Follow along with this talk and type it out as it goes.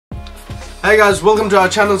Hey guys, welcome to our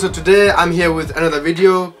channel. So today I'm here with another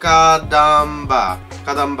video, Kadamba.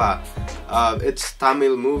 It's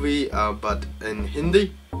Tamil movie, but in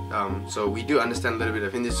Hindi. So we do understand a little bit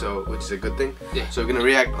of Hindi, so which is a good thing. Yeah. So we're gonna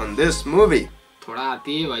react on this movie. थोड़ा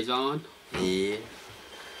आती है भाईजान. Yeah.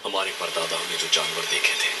 हमारे परदादाओं ने जो जानवर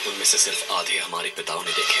देखे थे उनमें से सिर्फ आधे हमारे पिताओं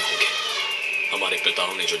ने देखे होंगे. हमारे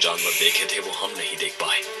पिताओं ने जो जानवर देखे थे वो हम नहीं देख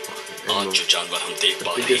पाए. आज जो जानवर हम देख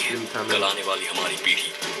पा रहे हैं, कल आने वाली हमारी पीढ़ी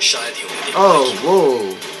शायद ही उन्हें देख पाएगी. Oh,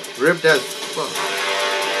 whoa, ripped as fuck.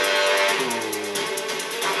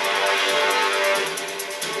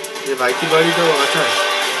 ये भाई की बॉडी तो अच्छा है.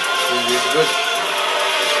 It's good.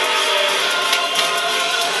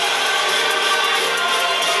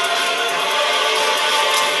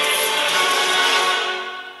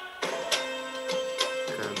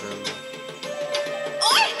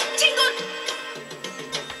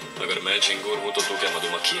 अगर मैं चिंगूर हूँ तो तू क्या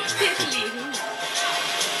मधुमक्खी है?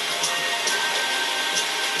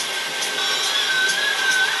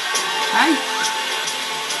 Hi.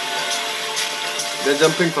 They're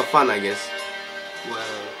jumping for fun, I guess.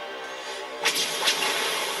 Well.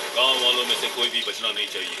 गांव वालों में से कोई भी बचना नहीं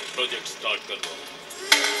चाहिए. प्रोजेक्ट स्टार्ट कर दो.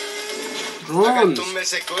 Drones. तुम में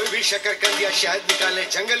से कोई भी शकरकंद या शहद निकाले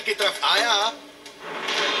जंगल की तरफ आया,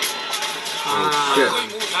 Shit. कोई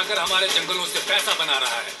मुंह उठाकर हमारे जंगलों से पैसा बना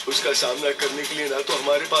रहा है. उसका सामना करने के लिए ना तो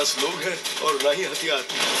हमारे पास लोग हैं और ना ही हथियार.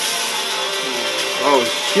 Oh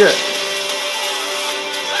shit.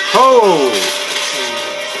 Oh!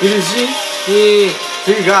 Did you see? Yeah.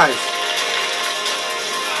 Three guys.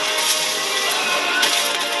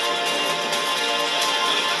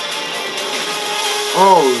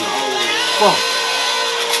 Oh, fuck.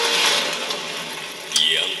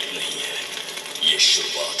 ये अंत नहीं है, ये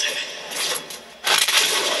शुरुआत है.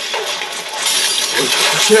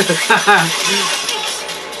 Shit.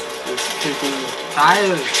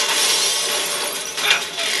 Tired.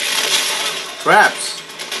 Traps.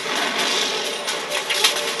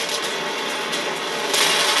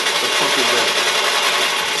 The fuck is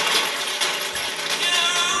that?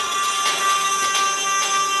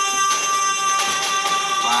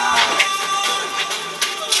 Wow.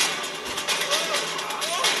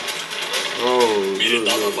 Oh, मेरे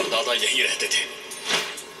दादा परदादा यहीं रहते थे.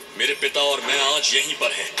 मेरे पिता और मैं आज यहीं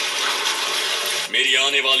पर हैं. मेरी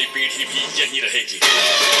आने वाली पीढ़ी भी यहीं रहेगी.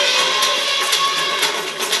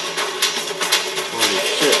 holy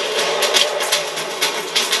shit.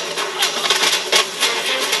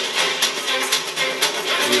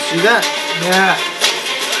 You see that? Yeah.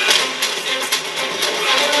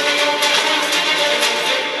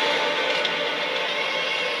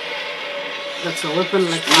 That's a weapon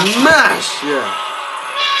like Smash! Yeah.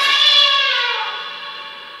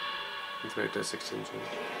 Director 16 June.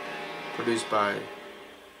 Produced by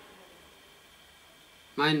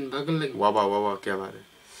Mine buggling. Wawa क्या बात है.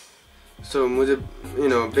 So मुझे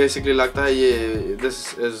basically लगता है ये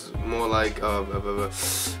this is more like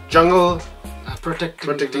jungle Protecting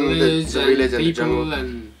the the village and the people jungle.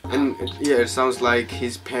 and yeah, it sounds like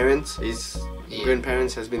his parents, his Yeah.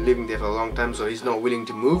 grandparents has been living there for a long time, so he's not willing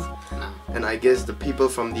to move. no, And I guess the people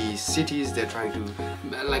from the cities, they're trying to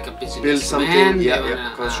like a business build something, man, yeah, they yeah,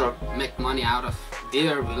 wanna, construct. make money out of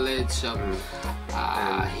their village. So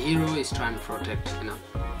hero is trying to protect,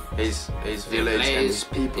 his their village and his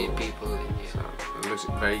place, people. yeah. So it looks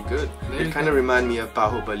very good. Very It kind of reminds me of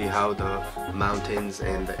Bahubali, how the mountains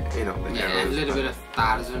and the the Yeah, and a arrows little are- bit of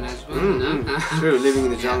Tarzan as well. True, living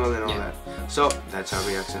in the Yeah, jungle and all yeah. that. So that's our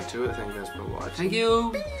reaction to it. Thank you guys for watching. Thank you.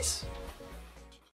 Peace.